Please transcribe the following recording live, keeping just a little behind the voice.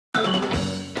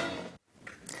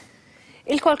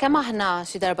Il-kol kemm aħna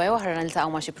xi darba oħra niltaqgħu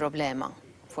ma' xi problema.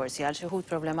 Forsi għal xi wħud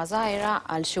problema żgħira,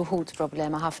 għal xi wħud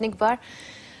problema ħafna ikbar.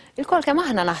 Il-kol kemm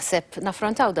aħna naħseb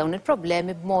naffrontaw dawn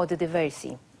il-problemi b'modi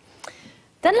diversi.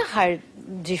 Dan l-aħħar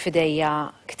ġi fidejja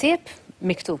ktieb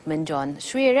miktub minn John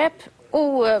Xuereb u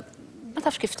ma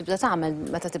tafx kif tibda tagħmel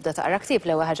meta tibda taqra ktieb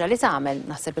l-ewwel ħaġa li tagħmel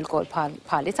naħseb il-kol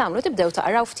bħali tagħmlu tibdew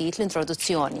taqraw ftit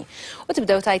l-introduzzjoni u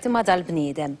tibdew tajt imma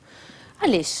dal-bniedem.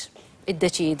 Għaliex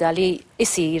iddeċida li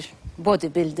jsir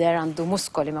bodybuilder għandu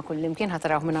muskoli ma' kullimkien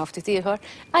ħataraw minn ftit ieħor,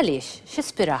 għaliex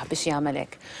x'ispirah biex jagħmel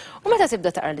hekk. U meta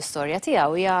tibda taqra l-istorja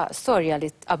tiegħu hija storja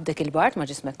li tqabdek il-bart ma'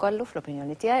 ġismek kollu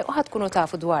fl-opinjoni tiegħi u ħadd tkunu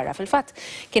tafu dwarha. Fil-fatt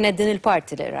kienet din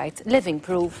il-parti li rajt, Living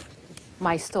Proof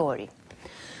My Story.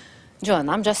 John,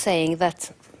 I'm just saying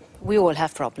that we all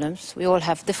have problems, we all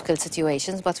have difficult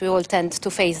situations, but we all tend to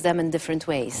face them in different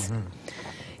ways.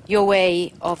 Your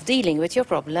way of dealing with your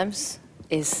problems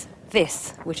is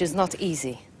this, which is not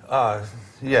easy.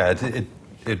 Yeah,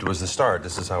 it was the start.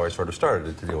 This is how I sort of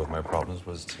started to deal with my problems,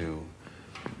 was to,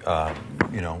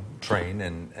 you know, train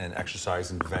and exercise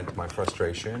and vent my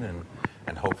frustration,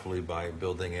 and hopefully by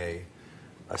building a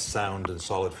sound and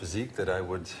solid physique that I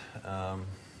would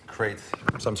create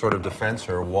some sort of defense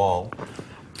or a wall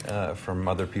from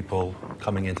other people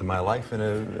coming into my life and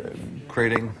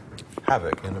creating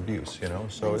havoc and abuse, you know.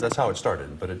 So that's how it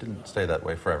started, but it didn't stay that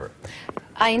way forever.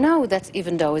 I know that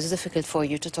even though it's difficult for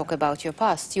you to talk about your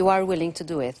past, you are willing to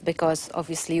do it because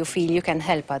obviously you feel you can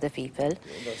help other people.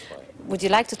 That's fine. Would you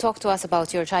like to talk to us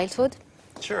about your childhood?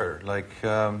 Sure. Like,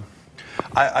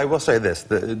 I will say this,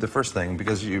 the first thing,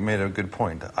 because you made a good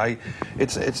point.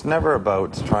 It's never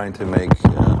about trying to make,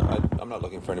 I'm not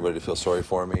looking for anybody to feel sorry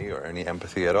for me or any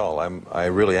empathy at all. I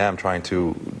really am trying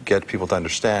to get people to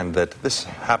understand that this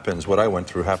happens, what I went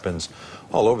through happens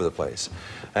all over the place.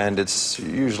 And it's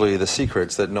usually the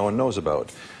secrets that no one knows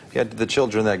about. Yet the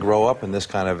children that grow up in this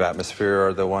kind of atmosphere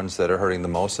are the ones that are hurting the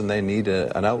most, and they need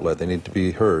an outlet. They need to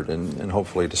be heard and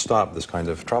hopefully to stop this kind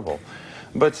of trouble.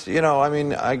 But, you know, I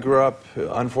mean, I grew up,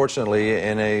 unfortunately,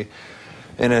 in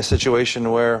a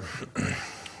situation where,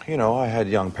 you know, I had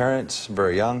young parents,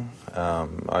 very young.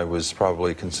 I was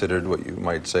probably considered what you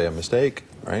might say a mistake,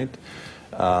 right?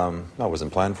 I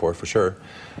wasn't planned for sure.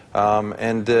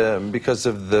 And because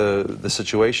of the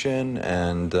situation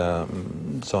and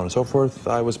so on and so forth,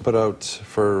 I was put out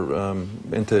for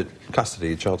into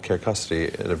custody, child care custody,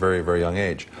 at a very, very young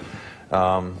age.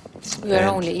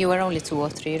 You were only 2 or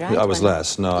 3, right? I was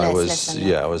less. No, I was. Less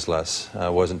than I was less. I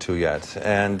wasn't 2 yet.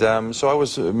 And so I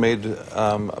was made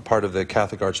a part of the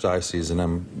Catholic Archdiocese, and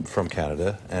I'm from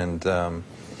Canada. And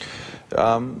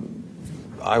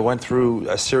I went through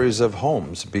a series of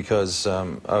homes because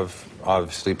of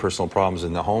obviously personal problems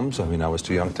in the homes. I mean, I was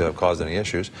too young to have caused any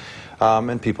issues.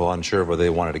 And people unsure whether they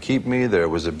wanted to keep me. There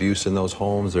was abuse in those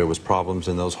homes. There was problems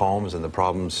in those homes, and the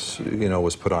problems, you know,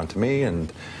 was put onto me.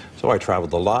 And so I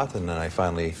traveled a lot, and then I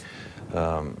finally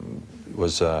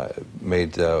was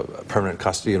made permanent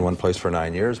custody in one place for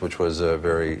 9 years, which was a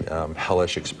very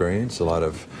hellish experience. A lot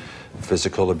of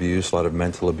physical abuse, a lot of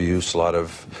mental abuse, a lot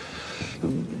of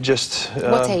just...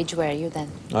 What age were you then?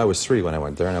 I was 3 when I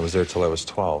went there, and I was there till I was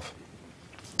 12.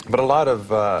 But a lot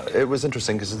of, it was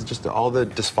interesting because it's just all the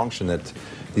dysfunction that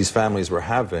these families were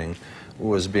having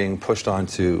was being pushed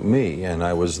onto me, and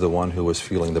I was the one who was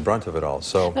feeling the brunt of it all.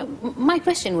 So my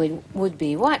question would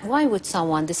be, why would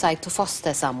someone decide to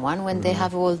foster someone when they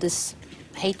have all this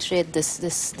hatred,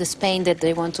 this pain that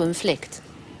they want to inflict?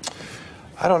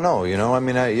 I don't know, you know, I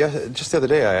mean, just the other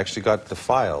day I actually got the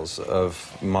files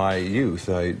of my youth.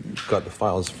 I got the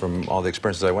files from all the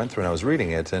experiences I went through, and I was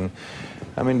reading it, and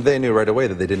I mean, they knew right away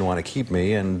that they didn't want to keep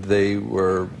me, and they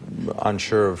were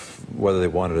unsure of whether they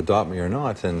wanted to adopt me or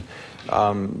not, and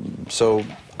so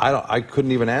I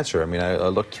couldn't even answer. I mean, I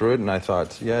looked through it and I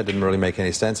thought, yeah, it didn't really make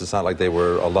any sense. It's not like they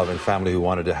were a loving family who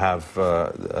wanted to have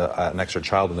an extra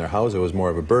child in their house. It was more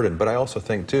of a burden. But I also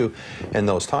think, too, in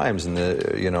those times, in the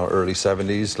early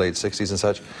 70s, late 60s and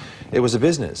such, it was a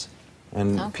business.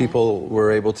 And people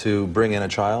were able to bring in a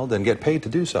child and get paid to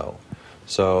do so.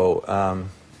 So,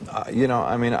 you know,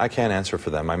 I mean, I can't answer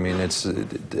for them. I mean, it's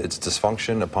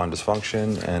dysfunction upon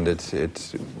dysfunction, and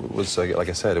it was, like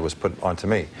I said, it was put onto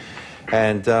me.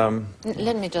 And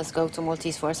let me just go to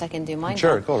Maltese for a second, do you mind?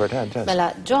 Sure, go right ahead.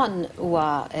 Mela, John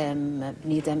huwa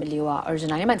bniedem li huwa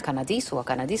oriġinarjament Kanadis, huwa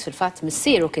Kanadis fil-fatt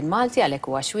missieru kien Malti għalhekk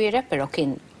huwa Xuereb, però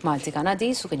kien Malti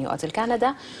Kanadis u kien joqgħod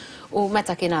il-Kanada. U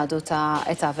meta kien għadu ta'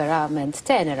 età verament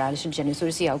tenera għaliex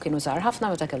il-ġenituri tiegħu kienu żgħar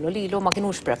ħafna meta kellu lilu ma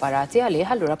kinux preparati għalih,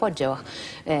 allura poġġewh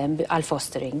għal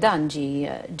fostering. Dan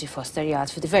ġi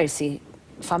fosterjat f'diversi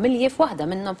familji f'waħda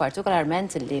minnhom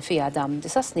partikolarment li fiha dam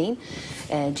 9 snin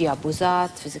ġie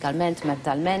abbużat fiżikalment,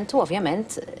 mentalment u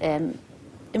ovvjament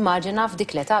immaġina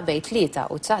f'dik l-età bejn 3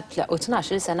 u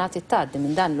 12 sena titgħaddi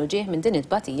minn dan l-ġieħ minn din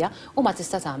it-tbatija u ma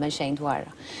tista' tagħmel xejn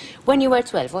dwarha. When you were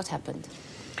 12, what happened?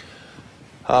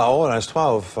 When I was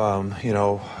 12, you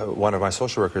know, one of my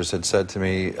social workers had said to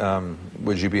me,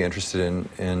 would you be interested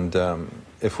in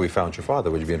if we found your father,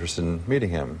 would you be interested in meeting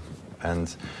him?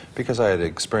 And because I had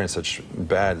experienced such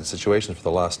bad situations for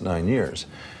the last 9 years,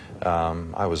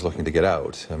 I was looking to get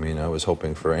out. I mean, I was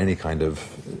hoping for any kind of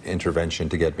intervention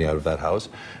to get me out of that house.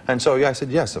 And so, yeah, I said,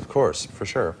 yes, of course, for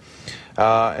sure.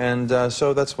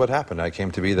 So that's what happened. I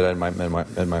came to be that I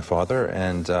met my father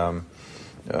and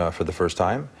for the first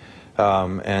time.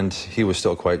 And he was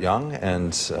still quite young,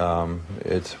 and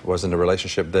it wasn't a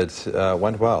relationship that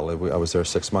went well. I was there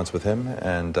 6 months with him,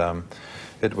 and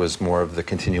it was more of the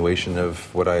continuation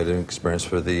of what I had experienced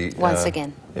for the... Once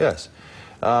again. Yes.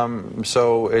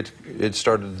 So it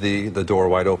started the door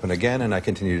wide open again, and I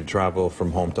continued to travel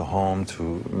from home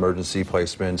to emergency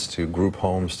placements, to group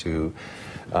homes, to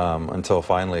until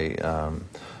finally,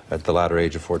 at the latter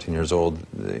age of 14 years old,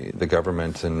 the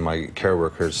government and my care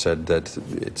workers said that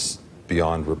it's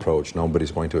beyond reproach.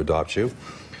 Nobody's going to adopt you,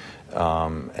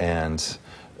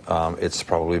 it's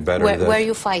probably better that... Were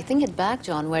you fighting it back,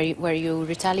 John? Were you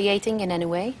retaliating in any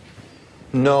way?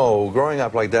 No, growing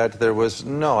up like that, there was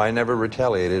no. I never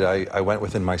retaliated. I went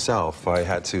within myself. I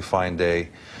had to find a,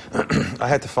 I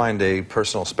had to find a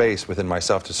personal space within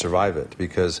myself to survive it,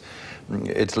 because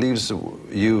it leaves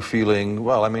you feeling,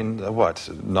 well, I mean, what?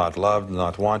 Not loved,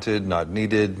 not wanted, not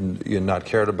needed, you're not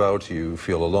cared about. You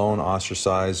feel alone,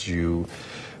 ostracized.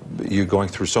 You're going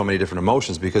through so many different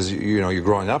emotions because you know you're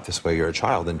growing up this way. You're a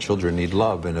child, and children need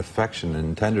love and affection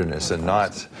and tenderness, and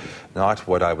not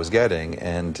what I was getting.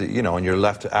 And you know, and you're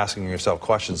left asking yourself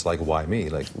questions like, why me?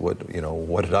 Like, what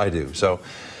did I do? So,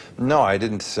 no, I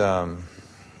didn't.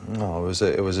 No,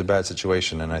 it was a bad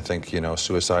situation, and I think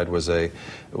suicide was a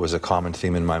common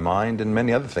theme in my mind, and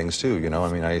many other things too.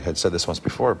 I mean, I had said this once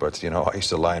before, but I used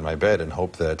to lie in my bed and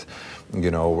hope that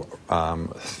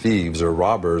thieves or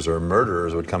robbers or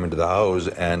murderers would come into the house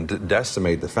and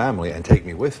decimate the family and take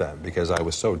me with them because I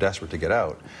was so desperate to get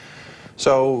out.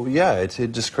 So yeah,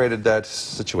 it just created that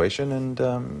situation,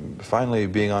 and finally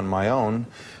being on my own,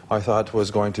 I thought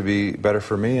was going to be better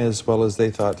for me, as well as they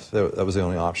thought that was the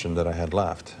only option that I had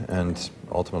left, and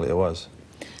ultimately it was.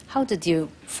 How did you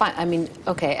find, I mean,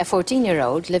 okay, a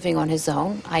 14-year-old living on his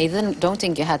own, I don't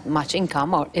think you had much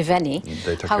income, or if any.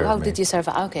 They took care of me. How did you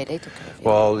survive? Okay, they took care of you.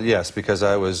 Well, yes, because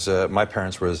I was, my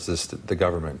parents were the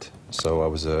government, so I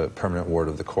was a permanent ward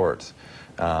of the court.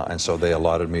 And so they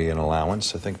allotted me an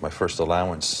allowance. I think my first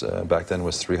allowance back then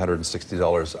was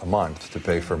 $360 a month to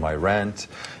pay for my rent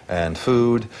and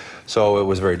food. So it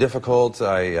was very difficult.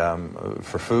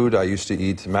 For food, I used to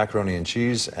eat macaroni and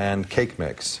cheese and cake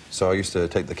mix. So I used to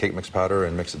take the cake mix powder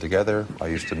and mix it together. I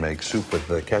used to make soup with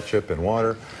the ketchup and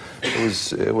water.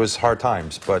 It was hard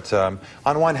times, but on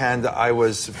one hand, I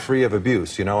was free of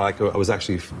abuse. I was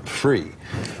actually free.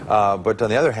 But on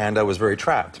the other hand, I was very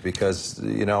trapped because,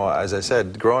 as I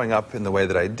said, growing up in the way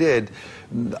that I did,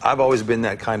 I've always been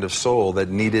that kind of soul that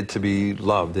needed to be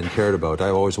loved and cared about. I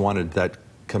always wanted that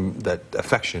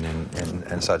affection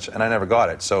and such, and I never got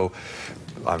it. So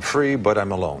I'm free, but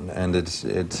I'm alone, and it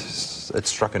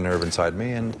struck a nerve inside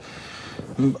me, and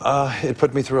it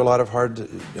put me through a lot of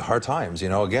hard times.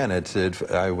 Again,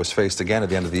 I was faced again at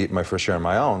the end of my first year on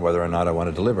my own, whether or not I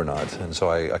wanted to live or not. And so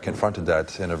I confronted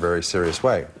that in a very serious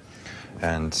way.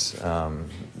 And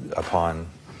upon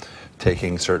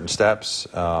taking certain steps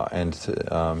and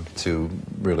to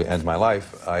really end my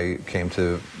life, I came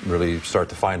to really start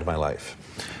to find my life.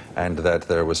 And that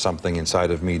there was something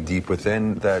inside of me deep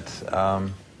within that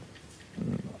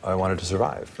I wanted to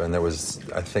survive. And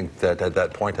I think that at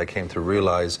that point I came to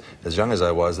realize, as young as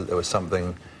I was, that there was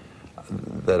something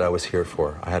that I was here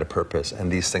for. I had a purpose,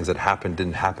 and these things that happened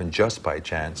didn't happen just by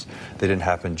chance. They didn't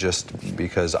happen just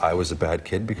because I was a bad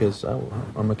kid, because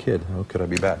I'm a kid. How could I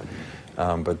be bad?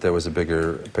 But there was a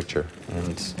bigger picture,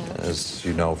 and as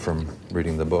you know from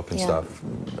reading the book and stuff,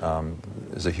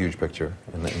 there's a huge picture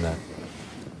in that.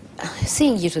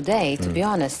 Seeing you today, to be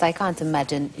honest, I can't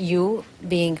imagine you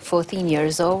being 14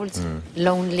 years old,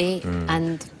 lonely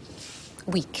and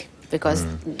weak. Because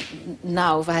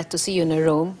now, if I had to see you in a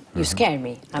room, you scare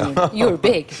me. I mean, you're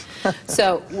big.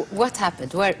 So, what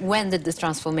happened? When did the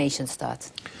transformation start?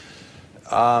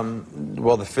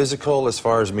 Well, the physical, as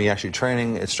far as me actually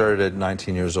training, it started at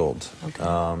 19 years old. Okay.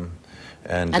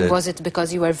 And was it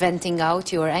because you were venting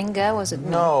out your anger? Was it?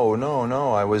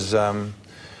 No. I was.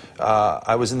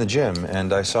 I was in the gym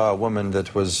and I saw a woman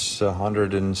that was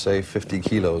 150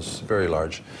 kilos, very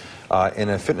large, in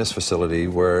a fitness facility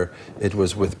where it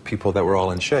was with people that were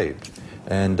all in shape.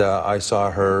 And I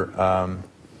saw her,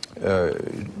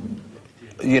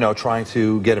 you know, trying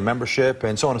to get a membership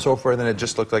and so on and so forth, and it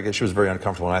just looked like she was very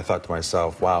uncomfortable. And I thought to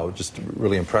myself, wow, just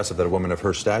really impressive that a woman of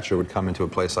her stature would come into a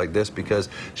place like this, because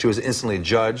she was instantly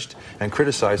judged and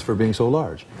criticized for being so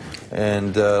large.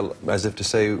 And as if to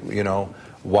say, you know,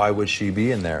 why would she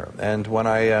be in there? And when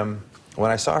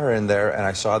I saw her in there and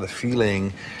I saw the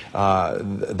feeling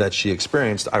that she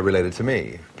experienced, I related to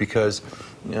me, because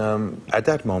at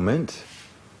that moment,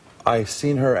 I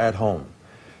seen her at home,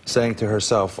 saying to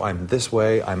herself, I'm this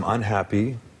way, I'm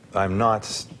unhappy, I'm not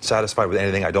satisfied with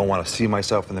anything, I don't want to see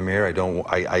myself in the mirror, I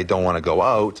don't want to go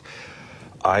out,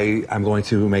 I'm going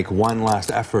to make one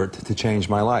last effort to change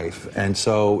my life. And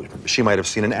so she might have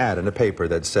seen an ad in a paper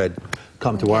that said,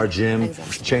 come to our gym,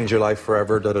 exactly, change your life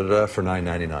forever, da-da-da, for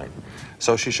 $9.99.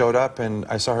 So she showed up and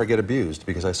I saw her get abused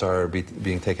because I saw her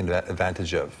being taken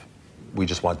advantage of. We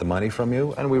just want the money from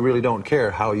you and we really don't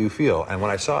care how you feel. And when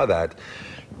I saw that,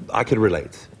 I could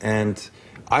relate, and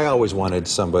I always wanted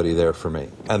somebody there for me,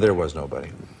 and there was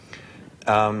nobody.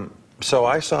 So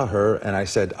I saw her, and I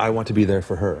said, I want to be there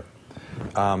for her.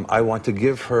 I want to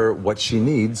give her what she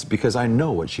needs, because I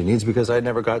know what she needs, because I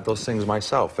never got those things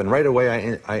myself. And right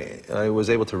away, I was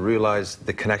able to realize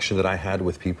the connection that I had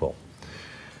with people.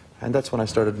 And that's when I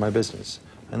started my business.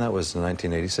 And that was in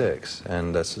 1986,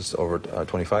 and that's just over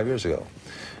 25 years ago.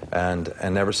 And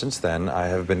ever since then, I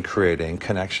have been creating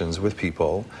connections with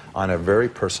people on a very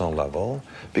personal level,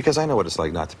 because I know what it's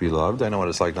like not to be loved, I know what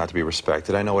it's like not to be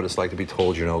respected, I know what it's like to be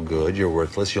told you're no good, you're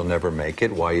worthless, you'll never make it,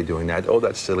 why are you doing that? Oh,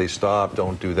 that's silly, stop,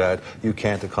 don't do that, you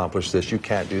can't accomplish this, you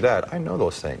can't do that. I know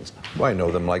those things. Well, I know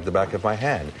them like the back of my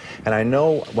hand. And I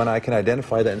know when I can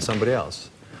identify that in somebody else.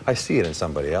 I see it in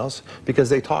somebody else because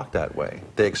they talk that way,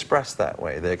 they express that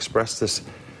way, they express this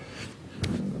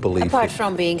belief. Apart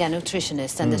from being a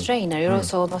nutritionist and a trainer, you're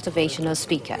also a motivational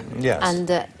speaker. Yes.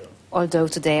 And although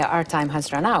today our time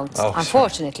has run out,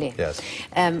 unfortunately, yes.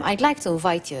 I'd like to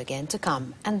invite you again to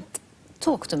come and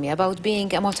talk to me about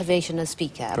being a motivational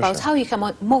speaker, about how you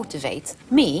can motivate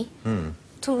me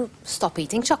to stop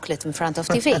eating chocolate in front of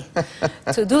TV,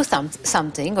 to do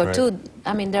something, or to,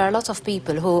 I mean, there are a lot of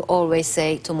people who always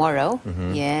say tomorrow,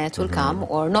 yeah, it will come,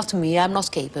 or not me, I'm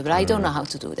not capable, I don't know how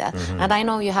to do that. And I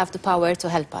know you have the power to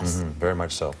help us. Very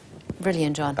much so.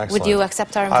 Brilliant, John. Excellent. Would you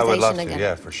accept our invitation I would love to, again?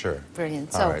 yeah, for sure.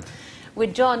 Brilliant. All So, right.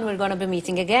 with John, we're going to be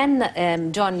meeting again.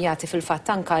 John jagħti fil-fatt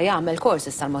anka jagħmel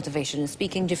courses tal-motivational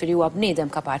speaking, ġifieri huwa bniedem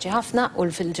kapaċi ħafna, u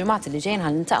fil-ġimgħat li ġejjin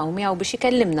ħaniltaqgħu miegħu biex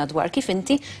ikellimna dwar kif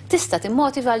inti tista'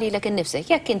 timmotiva lilek innifsek.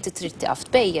 Jekk inti trid tieqaf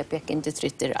tbejjeb, jekk inti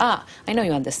trid tirqaq, I know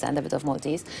you understand a bit of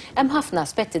Maltese, hemm ħafna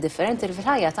aspetti differenti li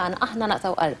fil-ħajja tagħna aħna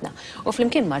naqtaw qalbna. U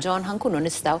flimkien ma' John ħankunu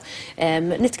nistgħu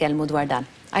nitkellmu dwar dan.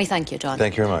 I thank you, John.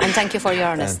 Thank you very much. And thank you for your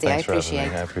honesty. I appreciate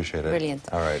it. I appreciate it.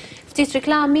 Brilliant. All right. Ftit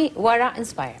riklami wara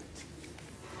Inspire.